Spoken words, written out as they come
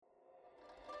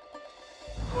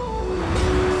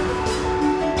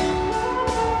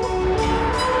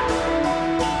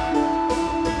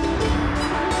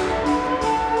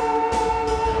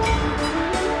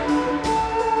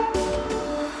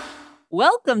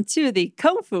Welcome to the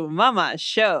Kung Fu Mama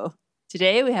Show.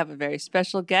 Today we have a very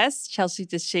special guest, Chelsea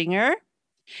DeShinger.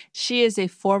 She is a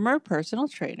former personal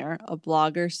trainer, a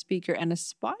blogger, speaker, and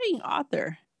aspiring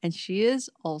author. And she is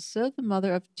also the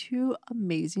mother of two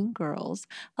amazing girls.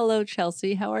 Hello,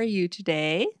 Chelsea. How are you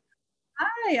today?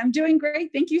 Hi, I'm doing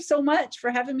great. Thank you so much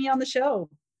for having me on the show.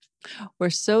 We're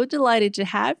so delighted to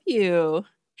have you.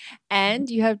 And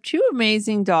you have two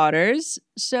amazing daughters.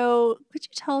 So could you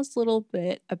tell us a little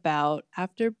bit about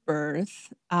after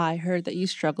birth? I heard that you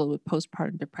struggled with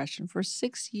postpartum depression for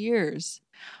 6 years.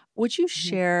 Would you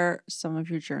share some of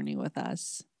your journey with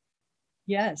us?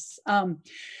 Yes.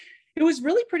 It was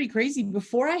really pretty crazy.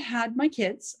 Before I had my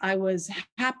kids, I was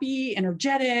happy,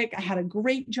 energetic. I had a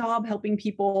great job helping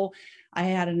people. I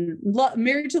had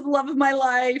married to the love of my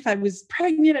life. I was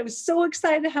pregnant. I was so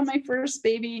excited to have my first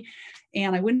baby.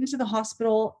 And I went into the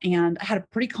hospital and I had a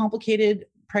pretty complicated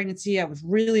pregnancy. I was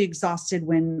really exhausted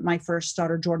when my first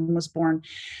daughter, Jordan, was born.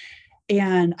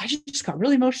 And I just got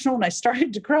really emotional and I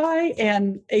started to cry,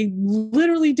 and I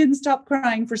literally didn't stop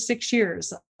crying for 6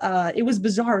 years. It was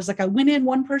bizarre. It was like I went in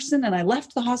one person and I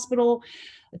left the hospital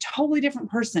a totally different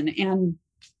person. And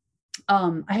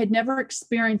I had never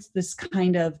experienced this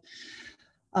kind of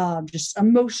just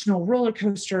emotional roller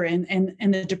coaster and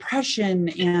the depression.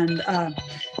 And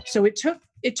so it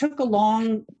took a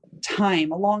long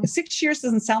time. 6 years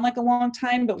doesn't sound like a long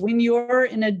time, but when you're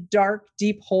in a dark,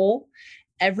 deep hole,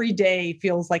 every day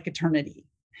feels like eternity.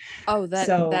 Oh,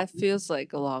 that feels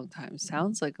like a long time.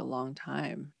 Sounds like a long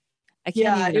time. I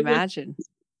can't even imagine.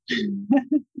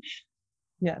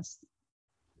 Yes.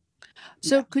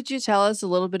 So could you tell us a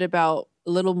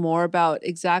little more about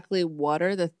exactly what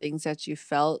are the things that you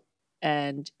felt,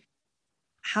 and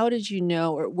how did you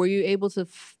know, or were you able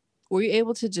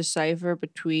to decipher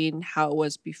between how it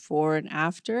was before and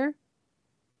after?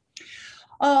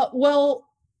 Well,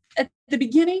 at the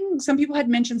beginning, some people had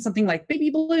mentioned something like baby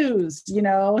blues,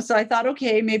 so I thought,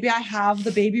 okay, maybe I have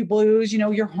the baby blues.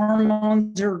 Your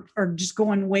hormones are just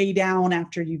going way down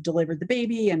after you've delivered the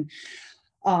baby. And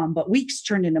but weeks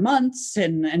turned into months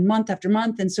and month after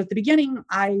month. And so at the beginning,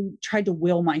 I tried to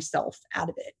will myself out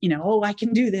of it. I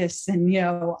can do this, and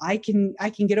I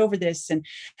can get over this. And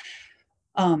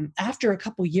after a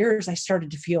couple years, I started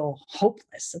to feel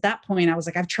hopeless. At that point, I was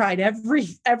like, I've tried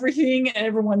everything and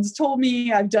everyone's told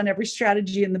me, I've done every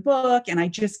strategy in the book, and I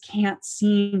just can't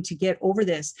seem to get over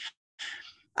this.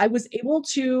 I was able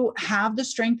to have the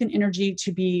strength and energy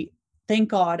to be, thank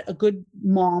God, a good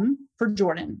mom for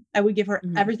Jordan. I would give her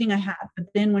everything I had. But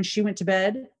then when she went to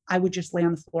bed, I would just lay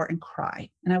on the floor and cry.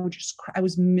 And I would just cry. I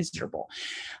was miserable.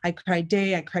 I cried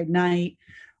day, I cried night.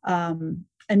 And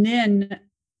then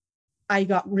I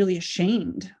got really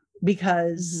ashamed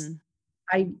because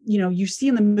you see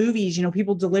in the movies,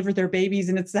 people deliver their babies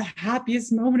and it's the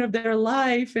happiest moment of their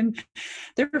life and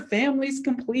their family's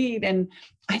complete. And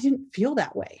I didn't feel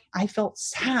that way. I felt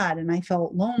sad and I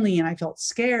felt lonely and I felt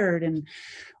scared and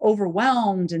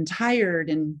overwhelmed and tired.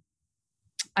 And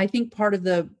I think part of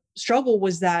the struggle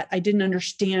was that I didn't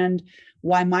understand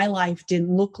why my life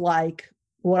didn't look like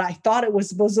what I thought it was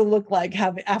supposed to look like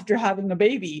after having a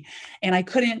baby. And I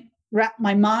couldn't wrap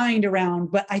my mind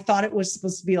around, but I thought it was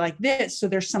supposed to be like this. So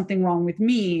there's something wrong with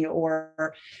me,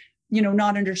 or,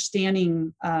 not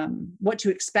understanding what to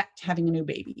expect having a new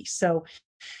baby. So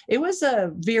it was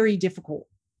a very difficult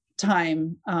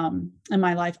time in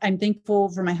my life. I'm thankful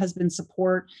for my husband's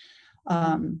support.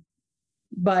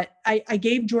 But I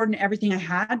gave Jordan everything I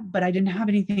had, but I didn't have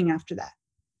anything after that.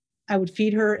 I would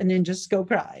feed her and then just go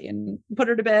cry and put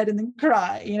her to bed and then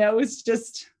cry. It's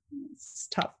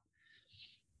tough.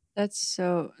 That's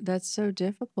so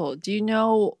difficult. Do you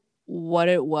know what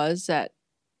it was that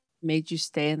made you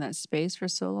stay in that space for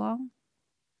so long?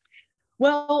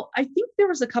 Well, I think there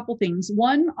was a couple things.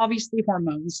 One, obviously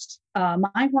hormones.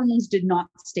 My hormones did not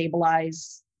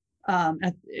stabilize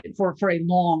for a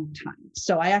long time.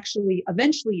 So I actually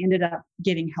eventually ended up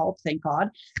getting help, thank God.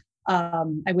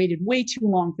 I waited way too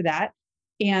long for that.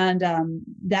 And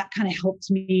that kind of helped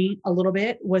me a little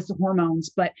bit, was the hormones.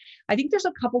 But I think there's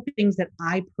a couple things that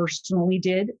I personally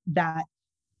did that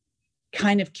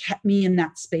kind of kept me in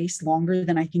that space longer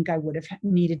than I think I would have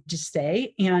needed to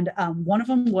stay. And one of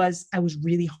them was I was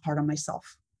really hard on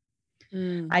myself.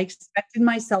 I expected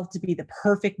myself to be the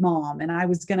perfect mom and I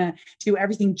was going to do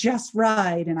everything just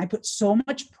right. And I put so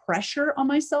much pressure on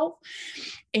myself.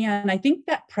 And I think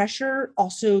that pressure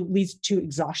also leads to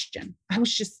exhaustion. I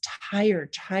was just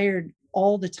tired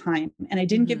all the time. And I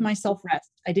didn't give myself rest.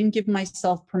 I didn't give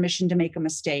myself permission to make a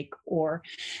mistake.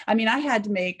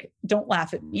 Don't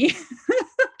laugh at me.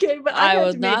 Okay. But I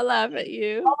will not laugh at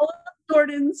you. All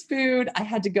Jordan's food. I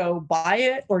had to go buy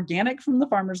it organic from the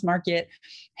farmer's market,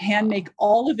 hand make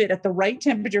all of it at the right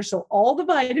temperature. So all the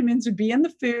vitamins would be in the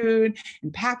food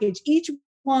and package each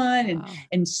one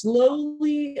and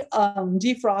slowly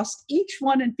defrost each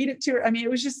one and feed it to her. I mean,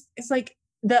 it's like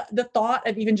the thought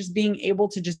of even just being able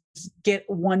to just get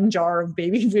one jar of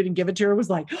baby food and give it to her was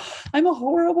like, oh, I'm a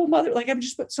horrible mother. Like I've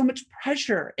just put so much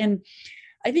pressure. And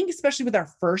I think especially with our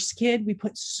first kid, we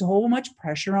put so much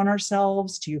pressure on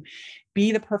ourselves to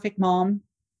be the perfect mom.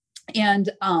 And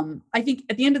I think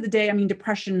at the end of the day, I mean,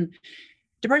 depression's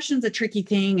a tricky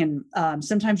thing. And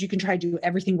sometimes you can try to do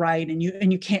everything right and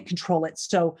you can't control it.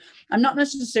 So I'm not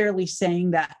necessarily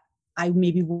saying that I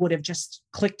maybe would have just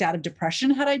clicked out of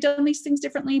depression had I done these things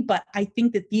differently. But I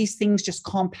think that these things just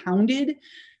compounded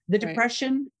the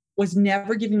depression, was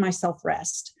never giving myself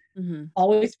rest.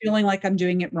 Always feeling like I'm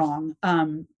doing it wrong.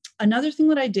 Another thing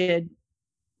that I did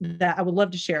that I would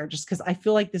love to share, just because I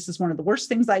feel like this is one of the worst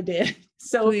things I did.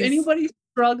 So Please. If anybody's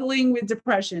struggling with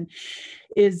depression,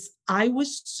 is I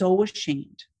was so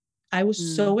ashamed. I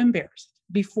was so embarrassed.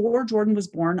 Before Jordan was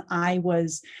born, I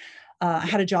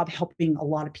had a job helping a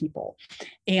lot of people,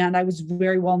 and I was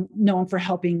very well known for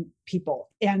helping people.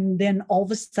 And then all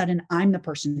of a sudden, I'm the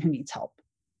person who needs help.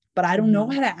 But I don't know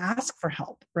how to ask for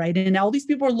help, right? And all these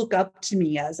people look up to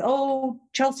me as, oh,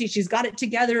 Chelsea, she's got it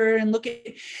together, and look at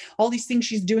all these things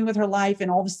she's doing with her life. And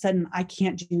all of a sudden, I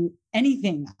can't do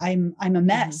anything. I'm a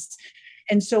mess.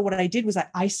 And so what I did was I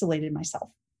isolated myself,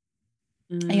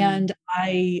 and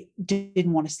I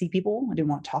didn't want to see people. I didn't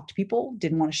want to talk to people.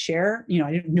 Didn't want to share.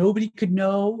 Nobody could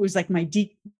know. It was like my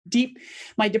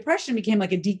my depression became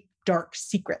like a deep, dark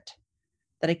secret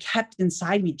that I kept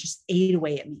inside me, just ate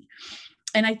away at me.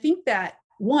 And I think that,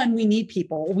 one, we need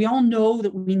people. We all know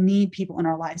that we need people in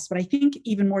our lives. But I think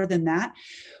even more than that,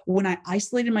 when I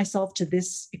isolated myself to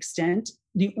this extent,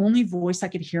 the only voice I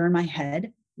could hear in my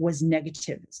head was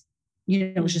negative.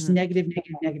 It was just negative.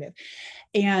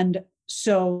 And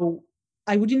so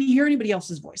I didn't hear anybody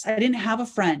else's voice. I didn't have a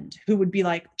friend who would be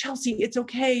like, Chelsea, it's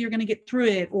okay. You're going to get through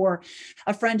it. Or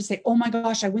a friend to say, oh my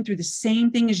gosh, I went through the same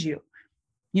thing as you.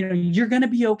 You're going to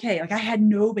be okay. Like I had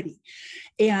nobody.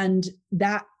 And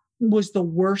that was the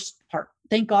worst part.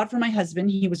 Thank God for my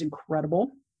husband. He was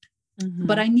incredible,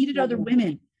 but I needed other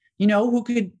women,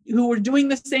 who were doing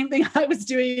the same thing I was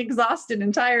doing, exhausted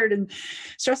and tired and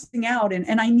stressing out.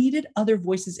 And I needed other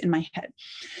voices in my head.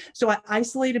 So I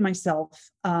isolated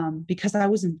myself because I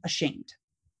wasn't ashamed.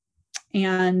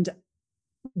 And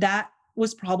that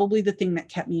was probably the thing that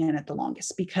kept me in it the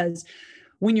longest, because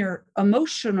when you're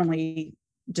emotionally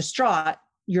distraught,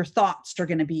 your thoughts are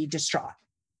going to be distraught.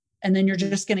 And then you're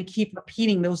just going to keep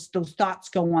repeating those thoughts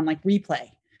go on like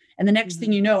replay. And the next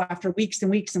thing you know, after weeks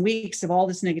and weeks and weeks of all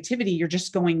this negativity, you're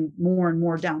just going more and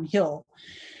more downhill.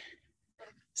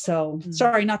 So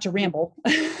sorry not to ramble,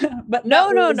 but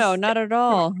no, not at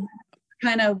all.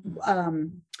 Kind of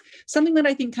something that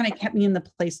I think kind of kept me in the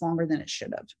place longer than it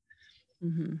should have.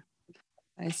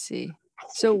 I see.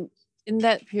 So in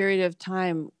that period of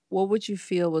time, what would you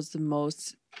feel was the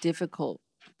most difficult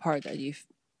part that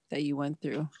you went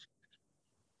through?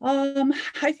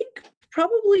 I think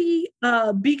probably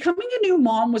becoming a new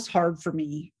mom was hard for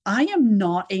me. I am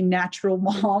not a natural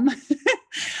mom.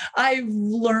 I've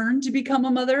learned to become a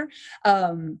mother.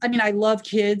 I mean, I love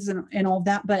kids and all of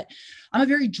that, but I'm a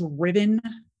very driven,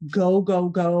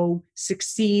 go,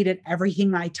 succeed at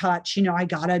everything I touch. I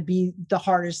gotta be the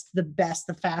hardest, the best,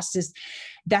 the fastest.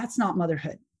 That's not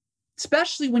motherhood.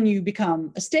 Especially when you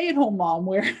become a stay-at-home mom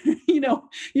where,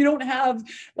 you don't have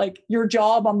like your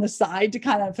job on the side to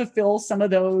kind of fulfill some of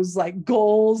those like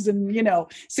goals and,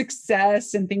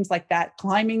 success and things like that,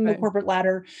 climbing the corporate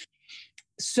ladder.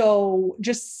 So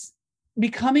just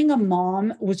becoming a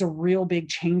mom was a real big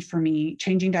change for me,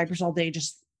 changing diapers all day.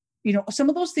 Just, some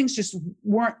of those things just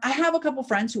weren't. I have a couple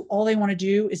friends who all they want to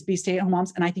do is be stay-at-home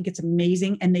moms. And I think it's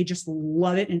amazing. And they just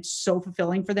love it. And it's so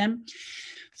fulfilling for them.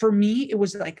 For me, it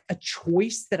was like a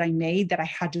choice that I made that I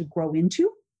had to grow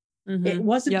into. It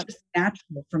wasn't just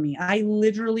natural for me. I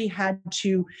literally had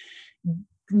to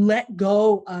let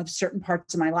go of certain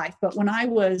parts of my life. But when I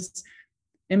was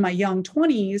in my young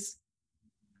 20s,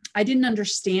 I didn't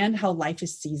understand how life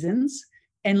is seasons.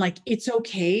 And like, it's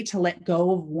okay to let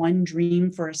go of one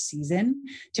dream for a season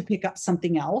to pick up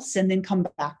something else and then come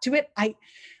back to it.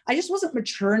 I just wasn't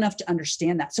mature enough to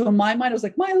understand that. So in my mind, I was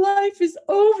like, my life is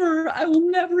over. I will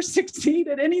never succeed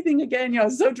at anything again.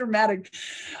 It's so dramatic.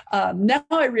 Now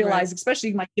I realize,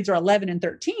 especially my kids are 11 and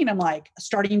 13, I'm like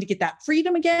starting to get that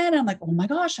freedom again. I'm like, oh my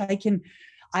gosh, I'm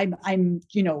trying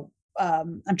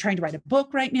to write a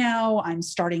book right now. I'm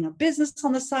starting a business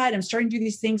on the side. I'm starting to do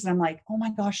these things. And I'm like, oh my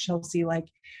gosh, Chelsea, like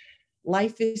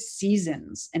life is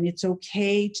seasons, and it's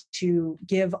okay to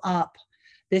give up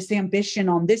this ambition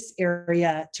on this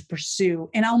area to pursue.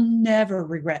 And I'll never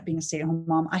regret being a stay-at-home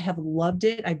mom. I have loved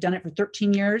it. I've done it for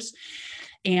 13 years,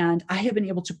 and I have been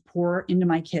able to pour into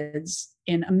my kids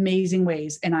in amazing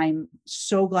ways. And I'm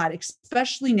so glad,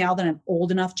 especially now that I'm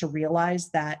old enough to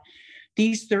realize that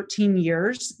these 13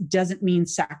 years doesn't mean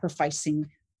sacrificing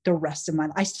the rest of my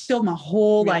life. I still have my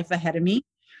whole life ahead of me,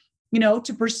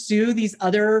 to pursue these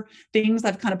other things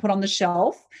I've kind of put on the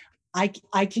shelf. I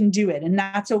can do it, and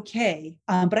that's okay.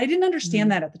 But I didn't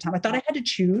understand that at the time. I thought I had to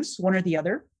choose one or the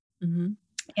other. Mm-hmm.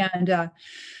 And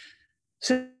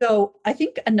so I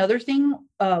think another thing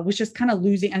was just kind of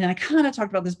losing, and I kind of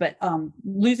talked about this, but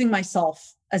losing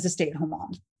myself as a stay-at-home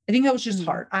mom. I think that was just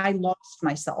hard. I lost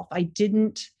myself. I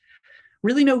didn't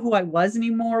really know who I was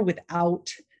anymore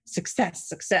without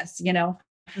success,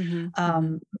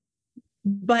 Mm-hmm.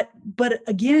 But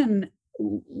again,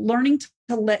 learning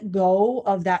to let go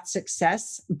of that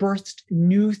success birthed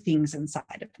new things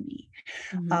inside of me.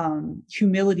 Mm-hmm.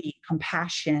 Humility,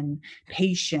 compassion,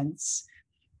 patience,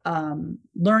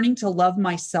 learning to love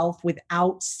myself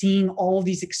without seeing all of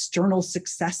these external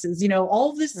successes, all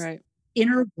of this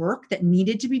inner work that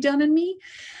needed to be done in me.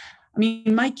 I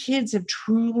mean, my kids have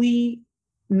truly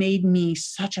made me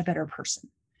such a better person.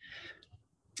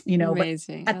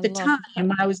 Amazing. But at the time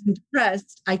when I was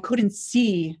depressed, I couldn't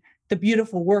see the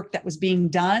beautiful work that was being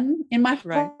done in my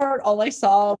heart. All I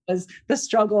saw was the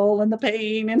struggle and the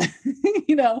pain and,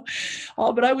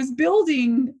 but I was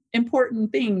building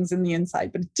important things in the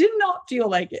inside, but it did not feel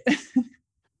like it.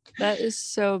 That is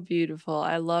so beautiful.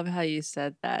 I love how you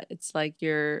said that. It's like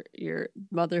your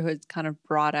motherhood kind of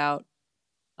brought out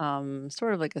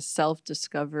sort of like a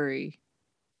self-discovery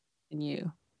in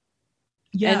you.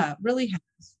 Yeah, it really has.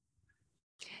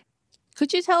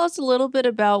 Could you tell us a little bit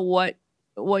about what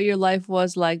your life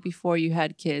was like before you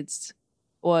had kids?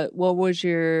 What was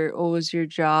your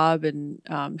job, and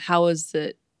how was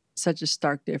it such a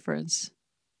stark difference?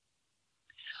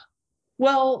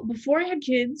 Well, before I had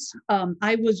kids,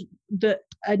 I was the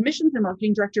admissions and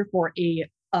marketing director for a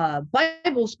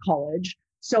Bible college.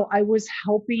 So I was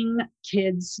helping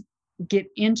kids get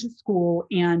into school,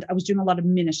 and I was doing a lot of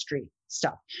ministry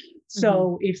stuff.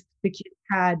 So if the kids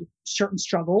had certain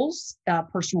struggles,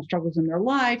 personal struggles in their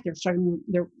life, they're struggling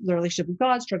their relationship with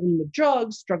God, struggling with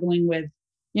drugs, struggling with,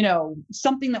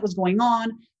 something that was going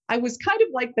on, I was kind of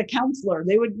like the counselor.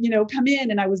 They would, come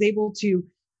in, and I was able to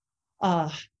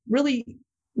really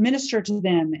minister to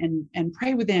them and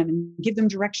pray with them and give them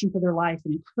direction for their life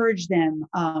and encourage them.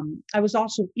 I was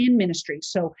also in ministry.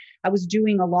 So I was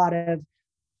doing a lot of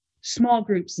small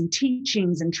groups and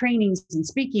teachings and trainings and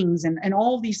speakings and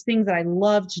all of these things that I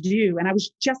love to do. And I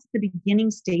was just at the beginning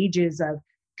stages of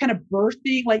kind of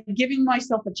birthing, like giving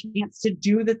myself a chance to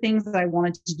do the things that I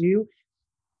wanted to do.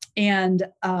 And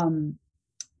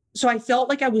so I felt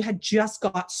like I had just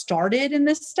got started in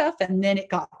this stuff, and then it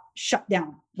got shut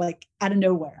down, like out of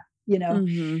nowhere,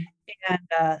 And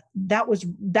that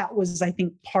was, I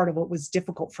think, part of what was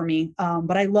difficult for me.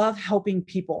 But I love helping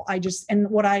people.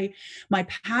 My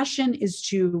passion is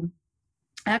to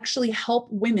actually help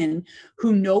women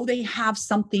who know they have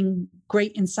something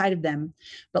great inside of them,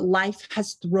 but life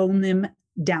has thrown them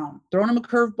a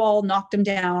curveball, knocked them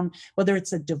down, whether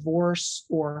it's a divorce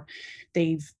or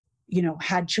they've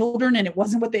had children and it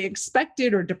wasn't what they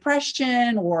expected, or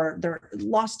depression, or they're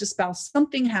lost a spouse,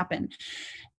 something happened.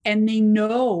 And they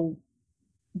know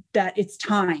that it's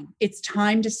time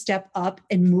to step up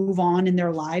and move on in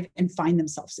their life and find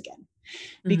themselves again.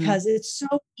 Because it's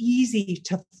so easy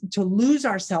to lose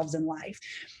ourselves in life.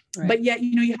 Right. But yet,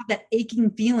 you have that aching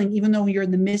feeling, even though you're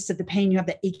in the midst of the pain, you have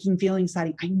that aching feeling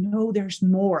inside. I know there's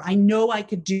more. I know I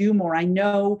could do more. I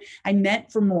know I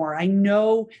meant for more. I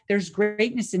know there's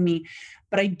greatness in me,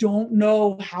 but I don't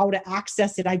know how to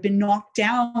access it. I've been knocked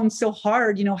down so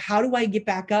hard. How do I get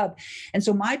back up? And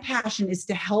so my passion is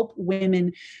to help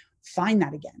women find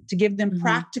that again, to give them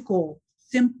practical,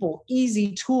 simple,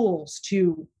 easy tools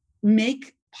to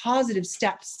make positive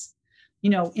steps,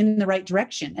 in the right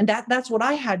direction. And that's what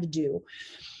I had to do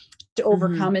to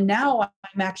overcome. And now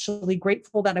I'm actually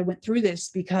grateful that I went through this,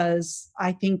 because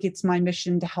I think it's my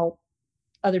mission to help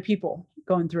other people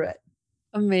going through it.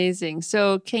 Amazing.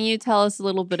 So can you tell us a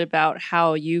little bit about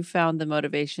how you found the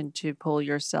motivation to pull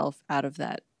yourself out of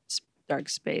that dark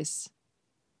space?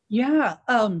 Yeah.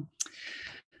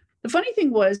 The funny thing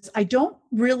was, I don't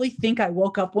really think I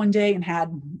woke up one day and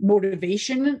had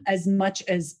motivation as much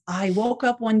as I woke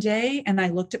up one day and I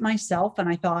looked at myself and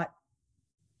I thought,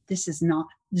 this is not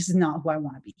who I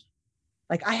want to be.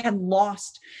 Like, I had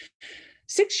lost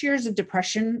 6 years of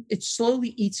depression. It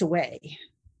slowly eats away.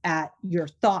 at your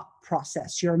thought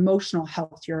process, your emotional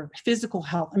health, your physical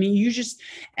health. I mean,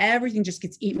 everything just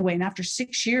gets eaten away. And after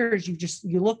 6 years,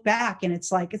 you look back and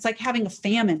it's like having a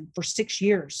famine for 6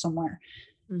 years somewhere.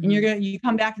 Mm-hmm. And you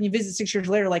come back and you visit 6 years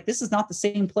later, like, this is not the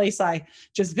same place I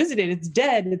just visited. It's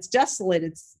dead. It's desolate.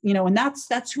 It's, and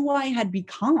that's who I had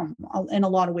become in a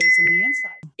lot of ways on the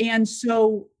inside. And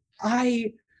so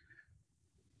I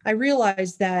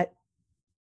realized that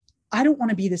I don't want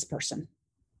to be this person.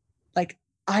 Like,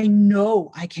 I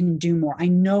know I can do more. I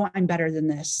know I'm better than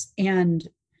this. And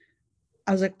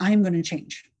I was like, I'm going to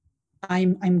change.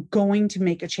 I'm going to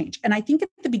make a change. And I think at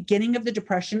the beginning of the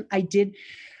depression, I did,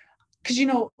 because,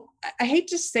 I hate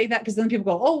to say that, because then people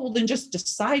go, oh, well, then just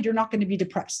decide you're not going to be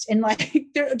depressed. And like,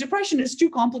 depression is too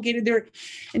complicated there.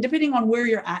 And depending on where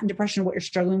you're at in depression, what you're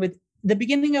struggling with, the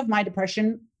beginning of my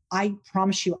depression, I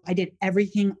promise you, I did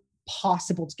everything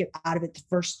possible to get out of it the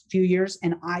first few years.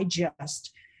 And I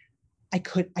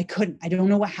couldn't. I don't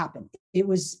know what happened. It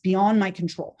was beyond my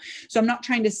control. So I'm not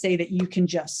trying to say that you can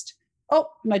just,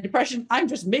 my depression, I've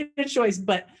just made a choice.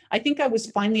 But I think I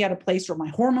was finally at a place where my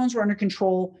hormones were under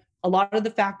control. A lot of the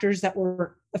factors that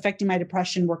were affecting my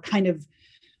depression were kind of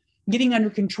getting under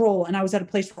control. And I was at a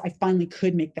place where I finally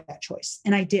could make that choice.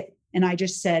 And I did. And I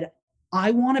just said,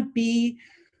 I want to be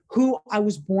who I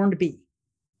was born to be.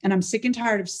 And I'm sick and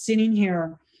tired of sitting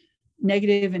here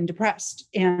negative and depressed.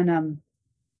 And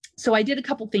so I did a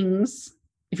couple things,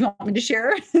 if you want me to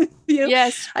share.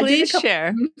 Yes, please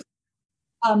share.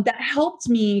 That helped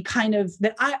me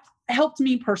helped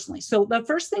me personally. So the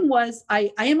first thing was,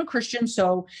 I am a Christian,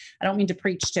 so I don't mean to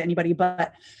preach to anybody,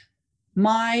 but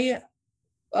my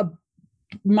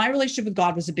relationship with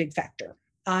God was a big factor.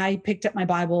 I picked up my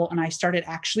Bible and I started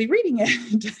actually reading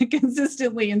it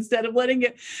consistently instead of letting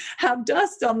it have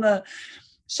dust on the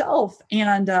shelf.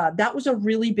 And that was a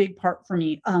really big part for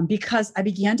me, because I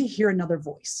began to hear another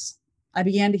voice. I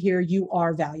began to hear, you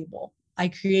are valuable. I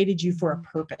created you for a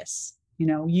purpose.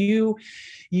 You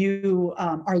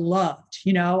are loved,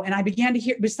 and I began to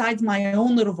hear, besides my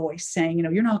own little voice saying,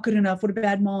 you're not good enough. What a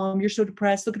bad mom. You're so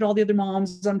depressed. Look at all the other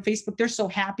moms on Facebook. They're so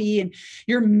happy and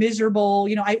you're miserable.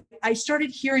 I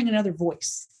started hearing another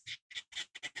voice.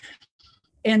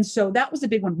 And so that was a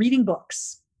big one. Reading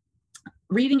books.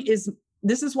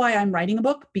 This is why I'm writing a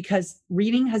book, because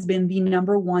reading has been the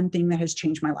number one thing that has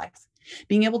changed my life.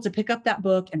 Being able to pick up that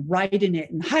book and write in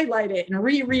it and highlight it and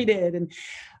reread it. And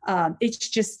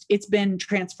it's been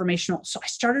transformational. So I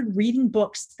started reading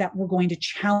books that were going to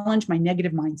challenge my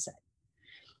negative mindset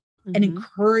and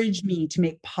encourage me to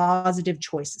make positive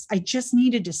choices. I just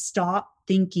needed to stop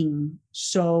thinking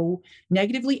so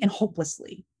negatively and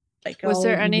hopelessly. Like, was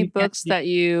there any books that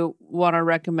you want to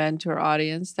recommend to our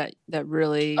audience that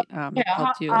really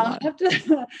helped you a lot? I'll have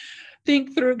to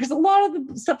think through, because a lot of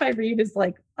the stuff I read is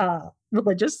like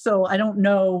religious. So I don't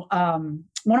know.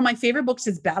 One of my favorite books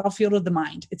is Battlefield of the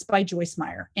Mind. It's by Joyce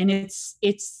Meyer. And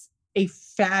it's a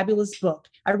fabulous book.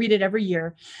 I read it every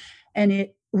year. And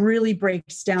it really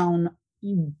breaks down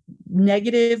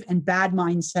negative and bad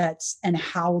mindsets and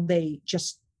how they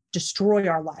just destroy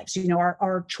our lives.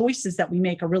 Our choices that we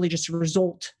make are really just a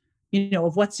result,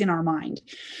 of what's in our mind.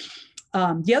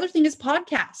 The other thing is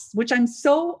podcasts, which I'm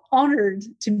so honored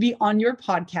to be on your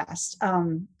podcast.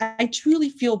 I truly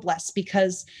feel blessed,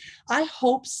 because I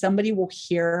hope somebody will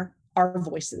hear our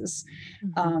voices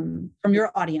from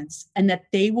your audience, and that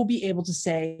they will be able to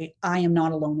say, I am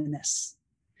not alone in this.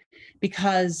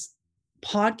 Because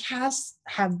podcasts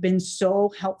have been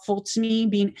so helpful to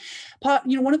me.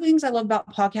 One of the things I love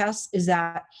about podcasts is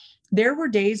that there were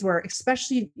days where,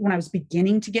 especially when I was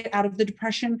beginning to get out of the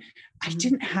depression, I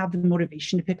didn't have the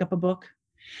motivation to pick up a book.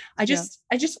 I just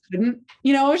couldn't,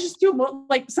 I was just doing,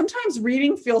 like, sometimes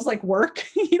reading feels like work,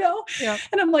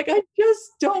 and I'm like, I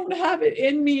just don't have it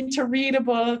in me to read a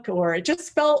book, or it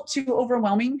just felt too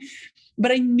overwhelming.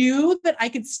 But I knew that I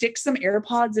could stick some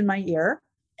AirPods in my ear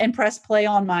and press play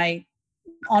on my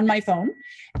phone,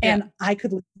 and I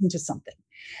could listen to something.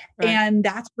 Right. And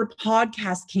that's where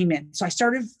podcasts came in. So I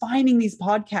started finding these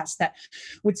podcasts that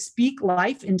would speak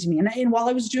life into me. And while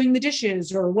I was doing the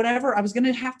dishes or whatever, I was going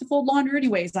to have to fold laundry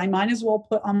anyways. I might as well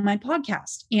put on my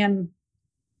podcast. And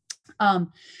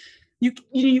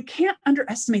you can't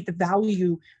underestimate the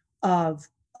value of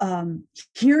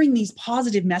hearing these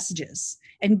positive messages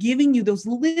and giving you those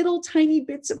little tiny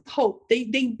bits of hope.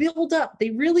 They build up. They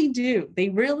really do. They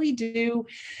really do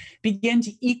begin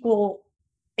to equal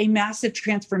a massive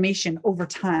transformation over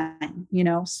time,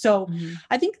 So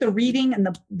I think the reading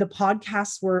and the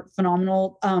podcasts were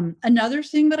phenomenal. Another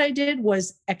thing that I did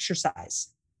was exercise.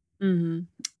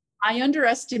 I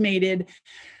underestimated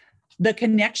the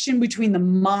connection between the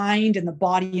mind and the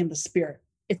body and the spirit.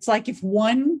 It's like if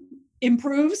one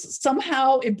improves,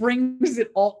 somehow it brings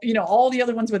it all, all the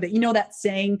other ones with it. That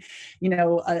saying,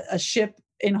 a ship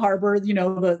in harbor,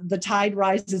 the tide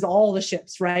rises all the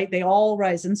ships, right? They all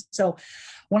rise. And so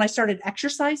when I started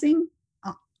exercising,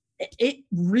 it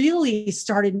really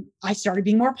I started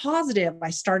being more positive. I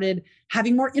started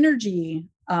having more energy.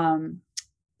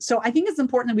 So I think it's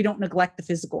important that we don't neglect the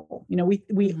physical.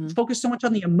 We focus so much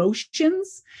on the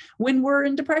emotions when we're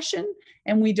in depression,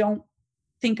 and we don't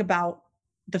think about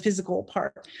the physical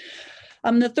part.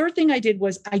 The third thing I did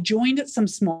was I joined some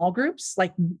small groups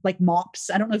like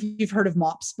MOPS. I don't know if you've heard of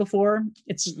MOPS before.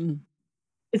 It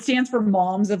stands for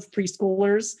Moms of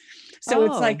Preschoolers. So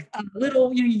it's like a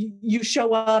little, you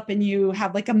show up and you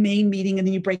have like a main meeting, and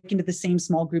then you break into the same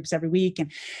small groups every week.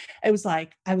 And it was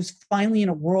like, I was finally in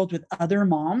a world with other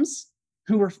moms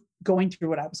who were going through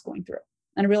what I was going through.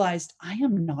 And I realized I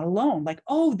am not alone. Like,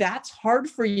 oh, that's hard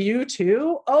for you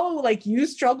too. Oh, like you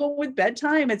struggle with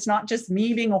bedtime. It's not just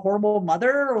me being a horrible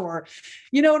mother, or,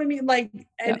 you know what I mean? Like,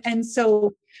 and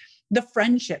so the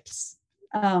friendships,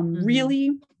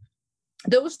 really,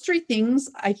 those three things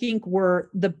I think were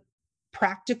the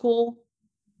practical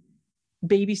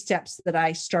baby steps that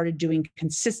I started doing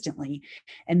consistently.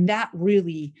 And that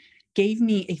really gave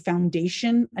me a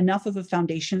foundation, enough of a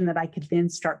foundation that I could then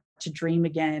start to dream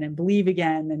again and believe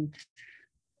again, and,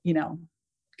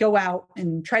 go out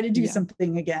and try to do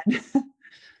something again.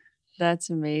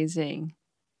 That's amazing.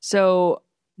 So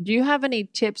do you have any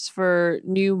tips for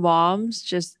new moms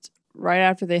just right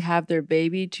after they have their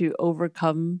baby to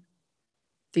overcome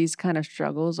these kind of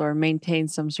struggles or maintain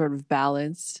some sort of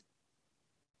balance?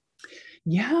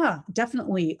 Yeah,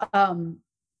 definitely.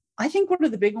 I think one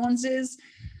of the big ones is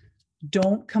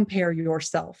don't compare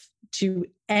yourself to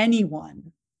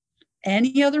anyone.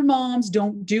 Any other moms,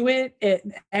 don't do it.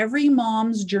 Every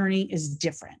mom's journey is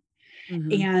different.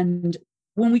 And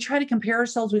when we try to compare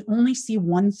ourselves, we only see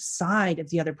one side of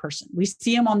the other person. We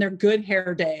see them on their good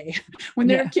hair day when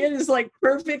their kid is like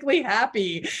perfectly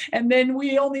happy. And then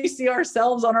we only see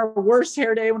ourselves on our worst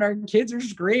hair day when our kids are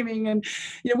screaming. And,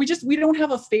 we don't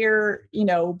have a fair,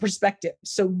 perspective.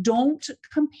 So don't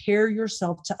compare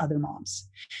yourself to other moms.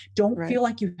 Don't feel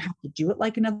like you have to do it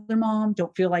like another mom.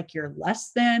 Don't feel like you're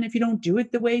less than if you don't do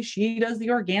it the way she does the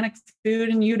organic food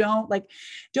and you don't.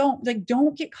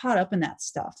 Don't get caught up in that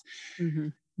stuff.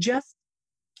 Just,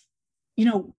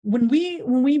 when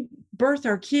we birth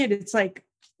our kid, it's like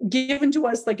given to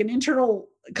us like an internal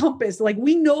compass. Like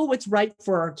we know what's right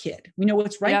for our kid. We know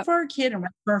what's right for our kid and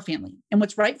right for our family. And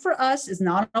what's right for us is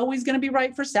not always going to be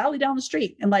right for Sally down the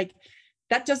street. And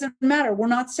that doesn't matter. We're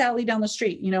not Sally down the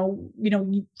street.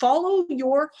 You follow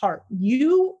your heart.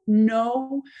 You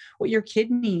know what your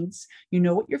kid needs. You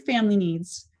know what your family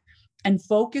needs, and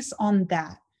focus on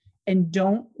that. And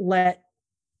don't let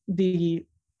the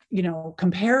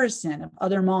comparison of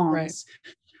other moms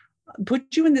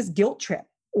put you in this guilt trip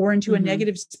or into a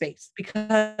negative space,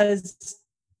 because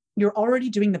you're already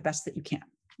doing the best that you can.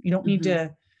 You don't need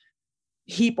to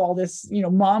heap all this,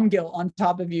 mom guilt on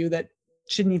top of you that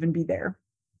shouldn't even be there.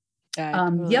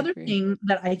 The other thing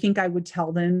that I think I would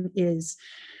tell them is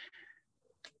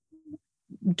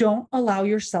don't allow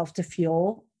yourself to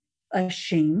feel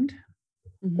ashamed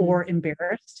or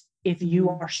embarrassed if you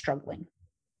are struggling.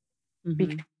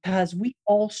 Because we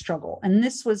all struggle. And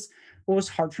this was what was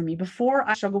hard for me. Before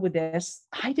I struggled with this,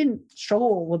 I didn't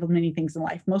struggle with many things in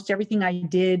life. Most everything I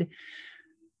did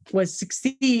was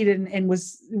succeed and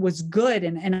was good.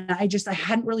 And I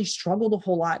hadn't really struggled a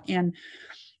whole lot. And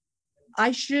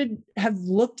I should have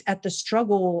looked at the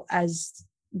struggle as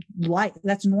life.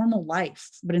 That's normal life.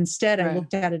 But instead I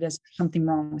looked at it as something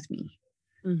wrong with me.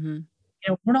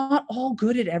 We're not all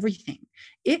good at everything.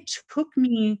 It took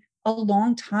me a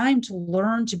long time to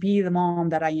learn to be the mom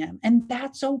that I am. And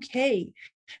that's okay.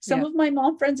 Some of my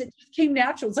mom friends, it just came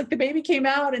natural. It's like the baby came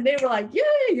out and they were like,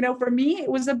 yay, for me,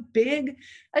 it was a big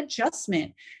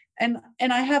adjustment. And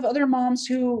I have other moms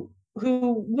who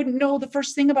wouldn't know the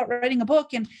first thing about writing a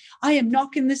book, and I am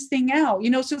knocking this thing out,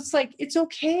 so it's like, it's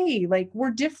okay. Like we're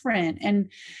different,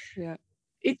 and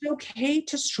it's okay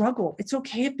to struggle. It's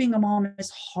okay if being a mom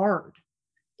is hard.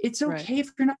 It's okay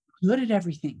if you're not good at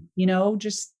everything,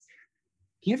 just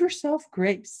give yourself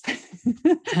grace.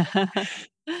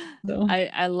 So.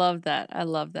 I love that. I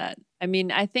love that. I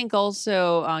mean, I think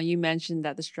also you mentioned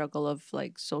that the struggle of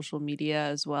like social media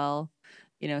as well,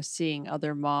 seeing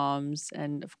other moms,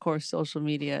 and of course, social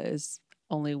media is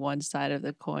only one side of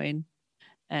the coin.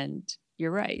 And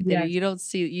you're right. You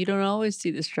don't always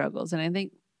see the struggles. And I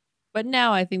think, but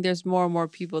now I think there's more and more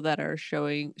people that are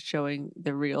showing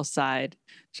the real side,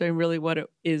 showing really what it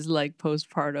is like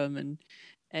postpartum,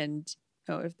 and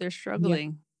know, if they're Yeah.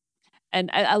 struggling. And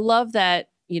I love that,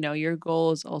 your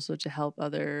goal is also to help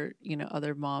other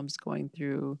moms going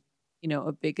through,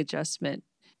 a big adjustment.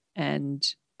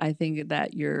 And I think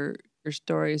that your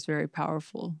story is very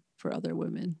powerful for other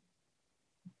women.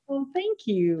 Well, thank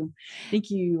you. Thank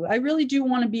you. I really do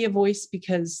want to be a voice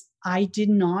because I did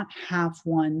not have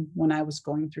one when I was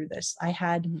going through this. I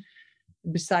had, Mhm.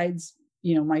 besides,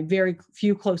 my very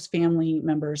few close family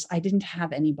members, I didn't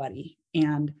have anybody.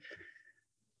 And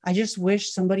I just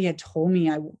wish somebody had told me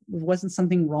wasn't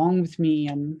something wrong with me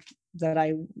and that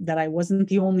I wasn't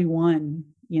the only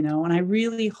one. And I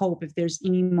really hope if there's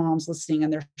any moms listening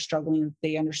and they're struggling,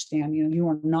 they understand, you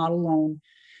are not alone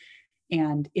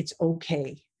and it's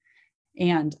okay.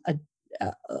 And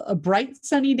a bright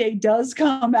sunny day does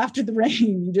come after the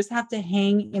rain. You just have to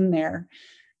hang in there.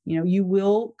 You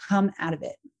will come out of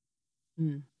it.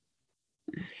 Mm.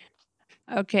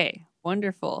 Okay,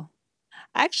 wonderful.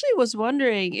 I actually was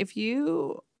wondering if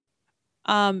you,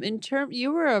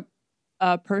 you were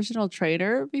a personal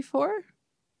trainer before?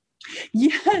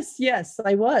 Yes, yes,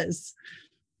 I was.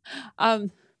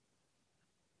 Um,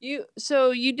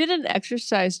 so you didn't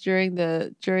exercise during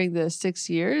the 6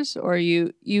 years, or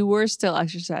you were still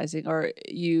exercising, or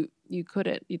you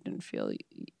couldn't, you didn't feel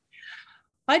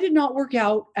I did not work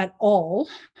out at all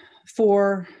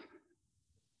for,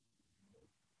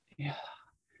 yeah,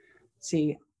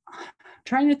 see,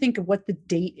 trying to think of what the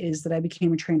date is that I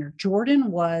became a trainer.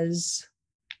 Jordan was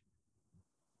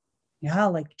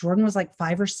like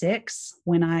 5 or 6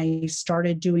 when I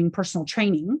started doing personal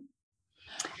training.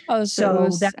 Oh, so it So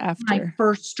was that's when I after.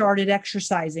 first started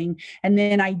exercising. And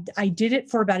then I did it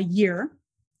for about a year.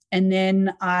 And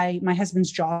then my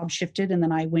husband's job shifted. And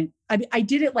then I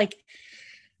did it like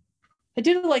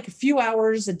a few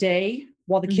hours a day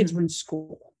while the kids Mhm. were in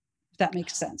school, if that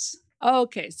makes sense. Oh,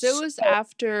 okay, so it was So,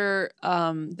 after,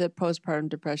 the postpartum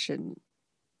depression.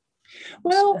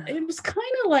 well, it was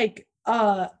kind of like,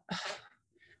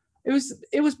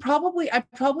 it was probably, I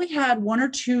probably had 1 or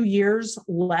 2 years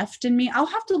left in me. I'll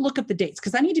have to look up the dates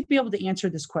because I need to be able to answer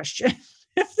this question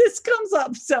if this comes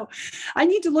up. So I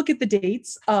need to look at the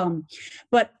dates.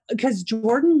 But because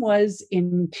Jordan was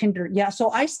in kinder, yeah. So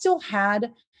I still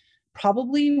had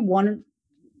probably 1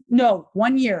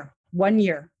 year. 1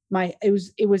 year.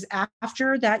 It was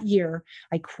after that year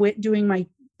I quit doing my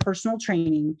personal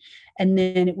training, and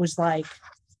then it was like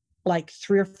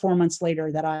 3 or 4 months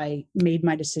later that I made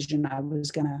my decision I was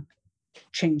going to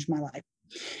change my life.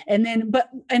 And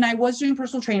I was doing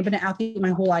personal training, but an athlete my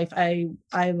whole life. I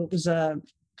was a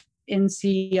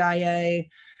NCIA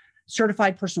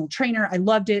certified personal trainer. I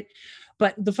loved it.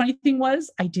 But the funny thing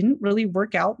was, I didn't really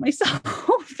work out myself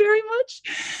very much,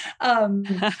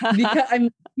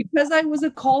 because I was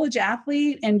a college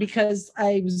athlete and because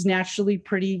I was naturally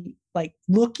pretty like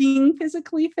looking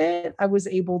physically fit. I was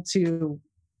able to.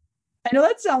 I know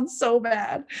that sounds so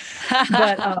bad,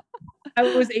 but I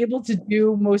was able to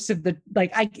do most of the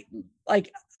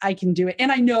I can do it.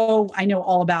 And I know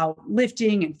all about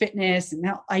lifting and fitness, and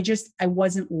now I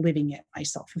wasn't living it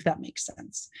myself, if that makes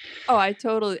sense. Oh, I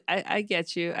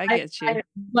get you, I I, get you. I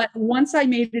but once I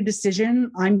made a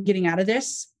decision, I'm getting out of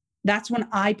this. That's when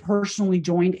I personally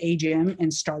joined a gym and I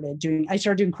started doing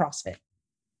CrossFit.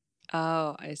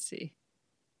 Oh, I see,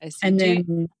 I see. And Do you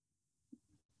then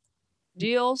do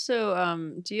you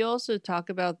also talk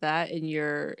about that in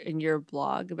your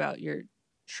blog about your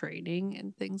training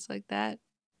and things like that?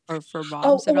 Or for Oh,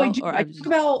 moms at oh, I all? do. Or I I'm talk just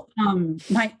about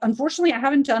my unfortunately I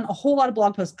haven't done a whole lot of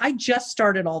blog posts. I just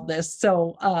started all this.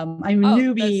 So I'm a Oh, that's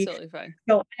newbie. totally fine.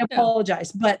 So I Yeah.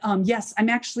 apologize. But yes, I'm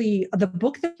actually the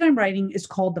book that I'm writing is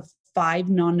called The Five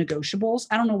Non-Negotiables.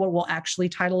 I don't know what we'll actually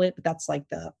title it, but that's like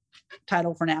the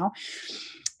title for now.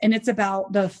 And it's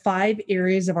about the 5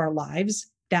 areas of our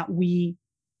lives that we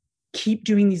keep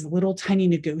doing these little tiny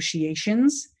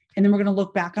negotiations. And then we're going to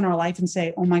look back on our life and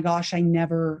say, oh my gosh, I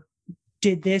never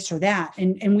did this or that.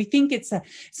 And we think it's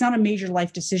not a major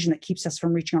life decision that keeps us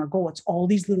from reaching our goal. It's all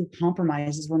these little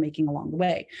compromises we're making along the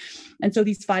way. And so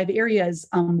these 5 areas,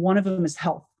 one of them is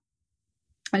health.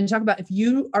 And talk about if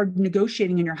you are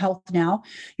negotiating in your health now,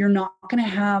 you're not going to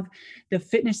have the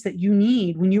fitness that you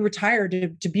need when you retire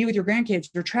to be with your grandkids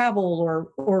or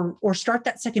travel or start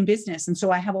that second business. And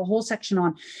so I have a whole section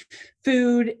on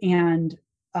food and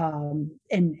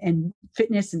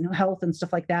fitness and health and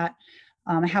stuff like that.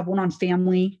 I have one on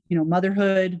family,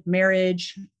 motherhood,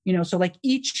 marriage, so like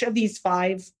each of these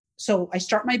 5. So I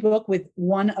start my book with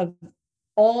one of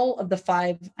all of the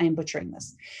 5. I am butchering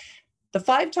this. The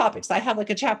 5 topics, I have like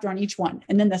a chapter on each one.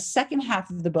 And then the second half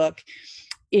of the book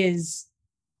is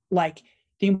like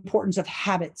the importance of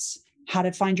habits how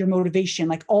to find your motivation,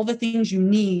 like all the things you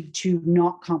need to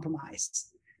not compromise.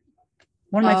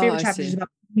 One of my favorite I chapters is see. about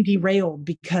being derailed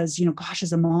because, gosh,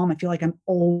 as a mom, I feel like I'm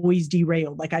always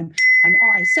derailed. Like I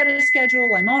set a schedule,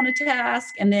 I'm on a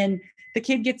task, and then the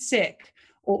kid gets sick.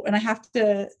 And I have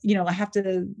to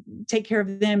take care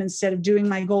of them instead of doing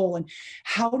my goal. And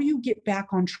how do you get back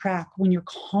on track when you're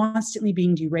constantly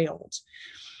being derailed?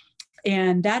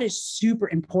 And that is super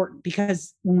important,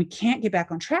 because when we can't get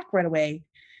back on track right away,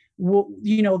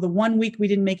 the 1 week we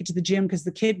didn't make it to the gym because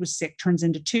the kid was sick turns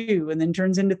into 2, and then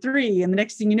turns into 3. And the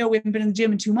next thing you know, we haven't been in the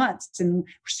gym in 2 months, and we're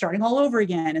starting all over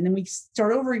again. And then we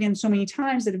start over again so many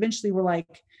times that eventually we're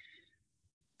like,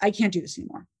 I can't do this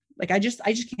anymore. Like, I just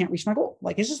can't reach my goal.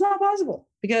 Like, it's just not possible,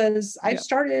 because I've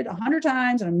started 100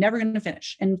 times and I'm never going to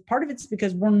finish. And part of it's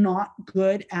because we're not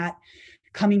good at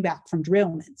coming back from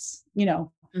derailments,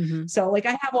 Mm-hmm. So like,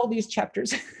 I have all these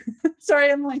chapters.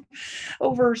 Sorry, I'm like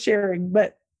oversharing,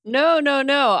 but No.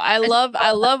 I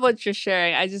love what you're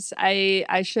sharing.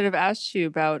 I should have asked you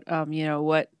about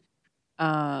what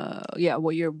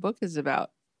your book is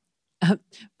about.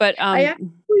 But I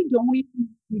actually don't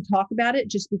even talk about it,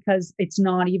 just because it's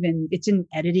in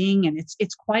editing, and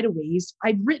it's quite a ways.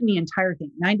 I've written the entire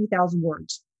thing, 90,000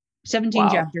 words, 17 wow.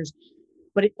 chapters,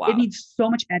 but it needs so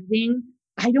much editing.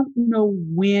 I don't know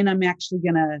when I'm actually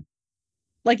gonna,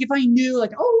 like, if I knew,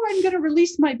 like, oh, I'm gonna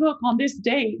release my book on this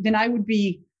date, then I would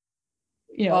be,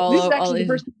 this is actually the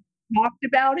first time I've talked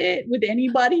about it with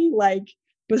anybody, like,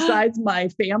 besides my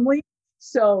family.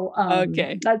 So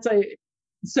Okay.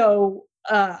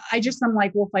 I'm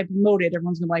like, well, if I promote it,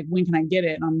 everyone's gonna be like, when can I get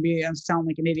it? And I'm sound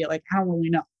like an idiot. Like, how will we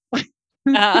know?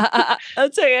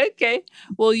 That's okay.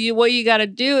 Well, what you got to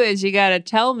do is you got to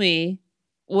tell me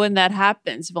when that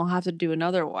happens. We'll have to do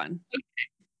another one.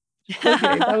 Okay,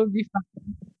 that would be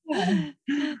fun.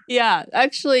 Yeah,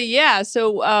 actually, yeah.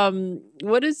 So,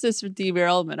 what is this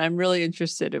derailment? I'm really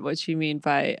interested in what you mean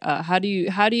by how do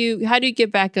you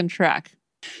get back on track?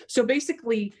 So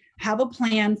basically, have a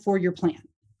plan for your plan,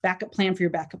 backup plan for your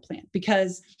backup plan,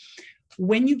 because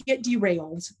when you get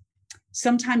derailed,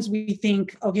 sometimes we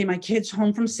think, okay, my kid's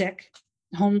home from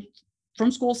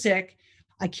school sick,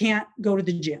 I can't go to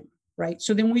the gym, right?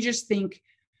 So then we just think,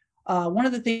 one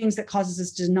of the things that causes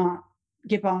us to not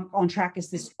get on track is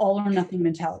this all or nothing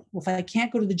mentality. Well, if I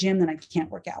can't go to the gym, then I can't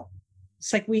work out.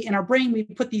 It's like in our brain, we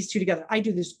put these two together. I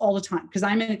do this all the time because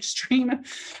I'm an extreme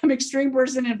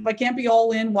person. And if I can't be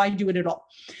all in, why do it at all?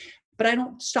 But I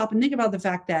don't stop and think about the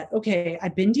fact that, okay,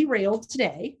 I've been derailed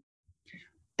today.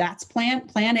 That's plan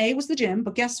A was the gym,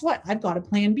 but guess what? I've got a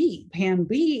plan B. Plan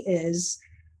B is,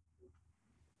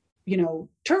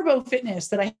 Turbo Fitness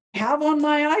that I have on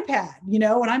my iPad,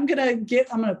 and I'm going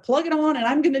to plug it on and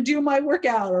I'm going to do my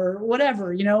workout or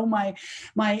whatever,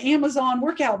 my Amazon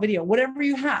workout video, whatever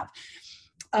you have.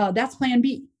 That's plan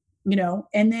B,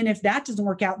 and then if that doesn't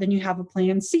work out, then you have a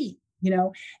plan C,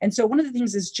 and so one of the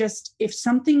things is just, if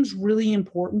something's really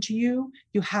important to you,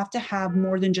 you have to have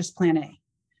more than just plan A,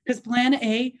 because plan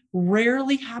A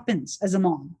rarely happens as a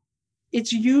mom.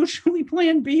 It's usually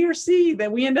plan B or C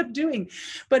that we end up doing.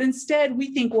 But instead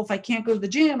we think, well, if I can't go to the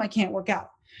gym, I can't work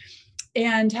out.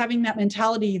 And having that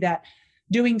mentality that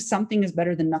doing something is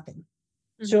better than nothing.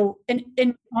 Mm-hmm. So,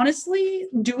 and honestly,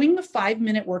 doing a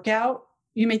 5-minute workout,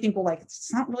 you may think, well, like,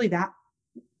 it's not really that,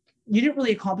 you didn't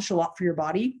really accomplish a lot for your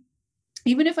body.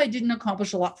 Even if I didn't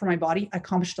accomplish a lot for my body, I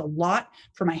accomplished a lot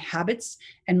for my habits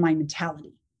and my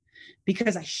mentality,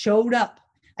 because I showed up,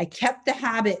 I kept the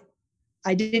habit.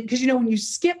 I didn't, because when you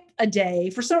skip a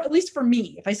day, at least for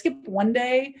me, if I skip one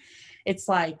day, it's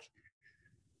like,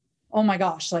 oh my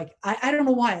gosh, like I don't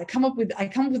know why I come up with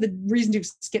a reason to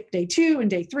skip day 2 and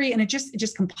day 3, and it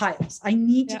just compiles. I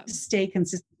need to stay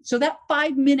consistent. So that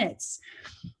 5 minutes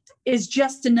is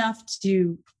just enough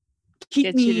to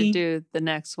keep me you to do the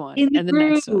next one and the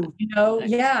next one.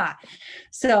 Yeah.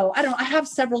 So I have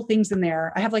several things in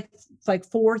there. I have like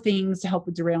 4 things to help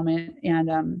with derailment,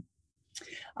 and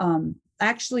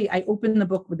actually, I opened the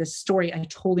book with a story. I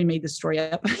totally made this story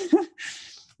up,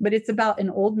 but it's about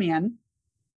an old man,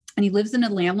 and he lives in a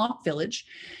landlocked village,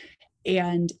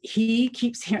 and he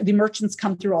keeps hearing the merchants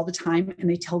come through all the time, and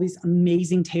they tell these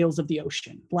amazing tales of the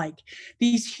ocean, like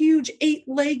these huge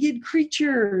 8-legged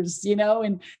creatures,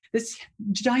 and this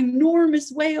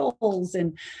ginormous whales.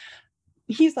 And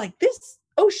he's like, this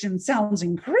ocean sounds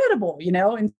incredible,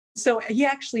 and so he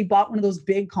actually bought one of those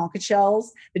big conch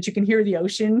shells that you can hear the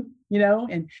ocean,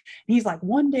 and he's like,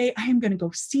 one day I am going to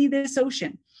go see this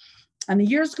ocean. And the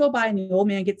years go by, and the old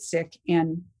man gets sick,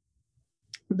 and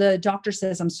the doctor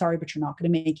says, I'm sorry, but you're not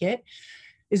going to make it.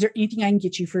 Is there anything I can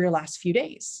get you for your last few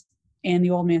days? And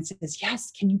the old man says,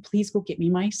 yes, can you please go get me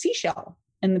my seashell?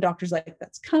 And the doctor's like,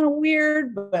 that's kind of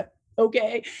weird, but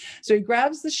okay. So he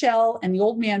grabs the shell and the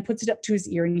old man puts it up to his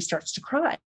ear and he starts to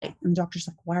cry. And the doctor's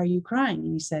like, why are you crying?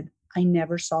 And he said, I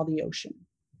never saw the ocean.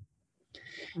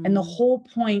 And the whole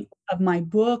point of my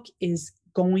book is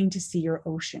going to see your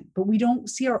ocean, but we don't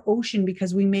see our ocean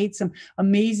because we made some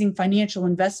amazing financial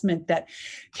investment that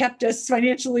kept us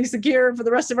financially secure for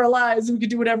the rest of our lives and we could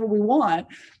do whatever we want.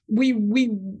 We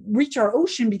reach our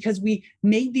ocean because we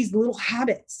made these little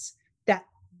habits that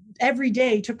every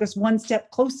day took us one step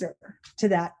closer to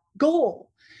that goal.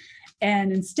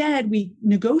 And instead, we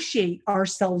negotiate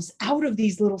ourselves out of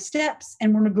these little steps,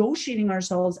 and we're negotiating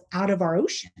ourselves out of our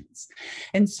oceans.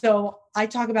 And so I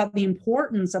talk about the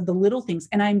importance of the little things.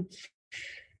 And I'm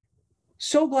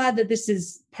so glad that this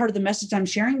is part of the message I'm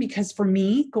sharing, because for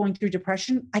me, going through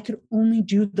depression, I could only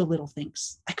do the little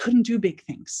things. I couldn't do big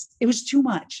things. It was too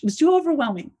much. It was too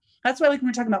overwhelming. That's why, like, when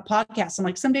we're talking about podcasts, I'm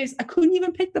like, some days I couldn't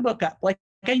even pick the book up. Like,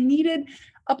 I needed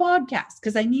a podcast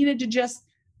because I needed to just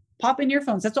pop in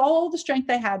earphones. That's all the strength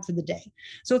I had for the day.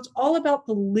 So it's all about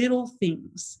the little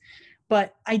things.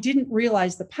 But I didn't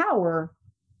realize the power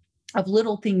of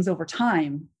little things over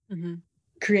time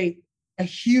create a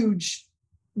huge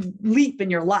leap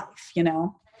in your life, you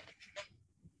know?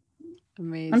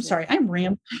 Amazing. I'm sorry, I'm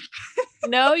rambling.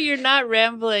 No, you're not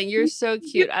rambling. You're so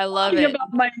cute. I love it.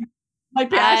 About my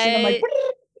passion. I'm like,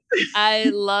 I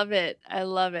love it. I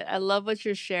love it. I love what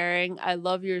you're sharing. I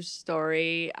love your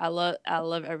story. I love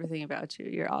everything about you.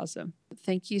 You're awesome.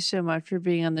 Thank you so much for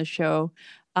being on the show.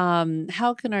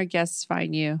 How can our guests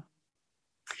find you?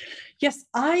 Yes,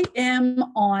 I am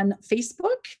on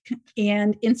Facebook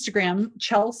and Instagram,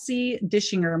 Chelsea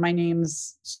Dischinger. My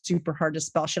name's super hard to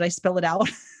spell. Should I spell it out?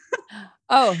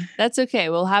 Oh, that's okay.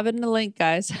 We'll have it in the link,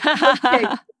 guys. Okay.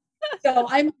 So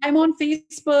I'm on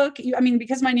Facebook. I mean,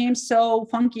 because my name's so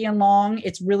funky and long,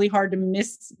 it's really hard to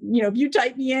miss. You know, if you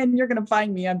type me in, you're going to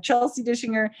find me. I'm Chelsea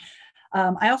Dischinger.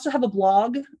 I also have a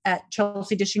blog at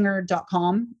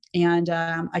chelseadischinger.com. And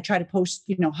I try to post,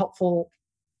 helpful,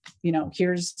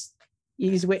 here's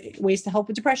easy ways to help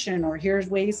with depression, or here's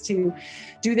ways to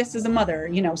do this as a mother,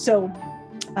 So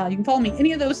you can follow me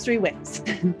any of those 3 ways.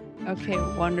 Okay,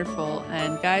 wonderful.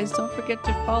 And guys, don't forget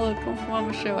to follow Kung Fu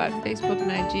Mama Show at Facebook and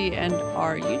IG, and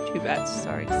our YouTube at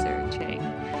Starring Sarah Chang.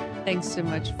 Thanks so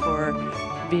much for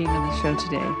being on the show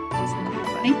today.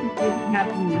 Thank you for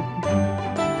having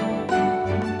me.